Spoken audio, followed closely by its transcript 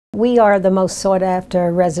We are the most sought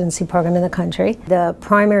after residency program in the country. The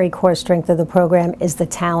primary core strength of the program is the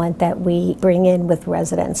talent that we bring in with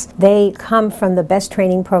residents. They come from the best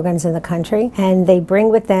training programs in the country, and they bring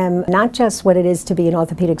with them not just what it is to be an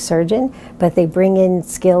orthopedic surgeon, but they bring in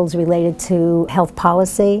skills related to health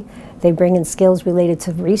policy. They bring in skills related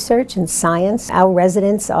to research and science. Our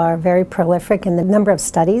residents are very prolific in the number of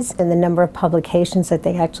studies and the number of publications that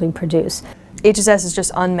they actually produce. HSS is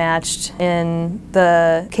just unmatched in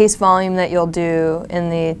the case volume that you'll do,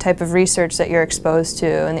 in the type of research that you're exposed to,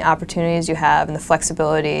 and the opportunities you have, and the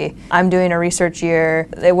flexibility. I'm doing a research year.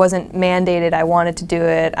 It wasn't mandated. I wanted to do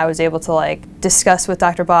it. I was able to discuss with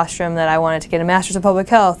Dr. Bostrom that I wanted to get a Master's of Public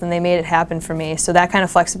Health, and they made it happen for me. So that kind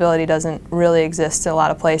of flexibility doesn't really exist in a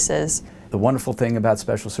lot of places. The wonderful thing about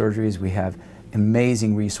special surgery is we have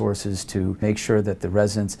amazing resources to make sure that the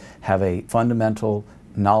residents have a fundamental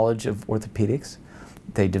knowledge of orthopedics.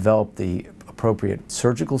 They develop the appropriate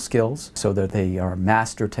surgical skills so that they are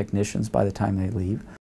master technicians by the time they leave.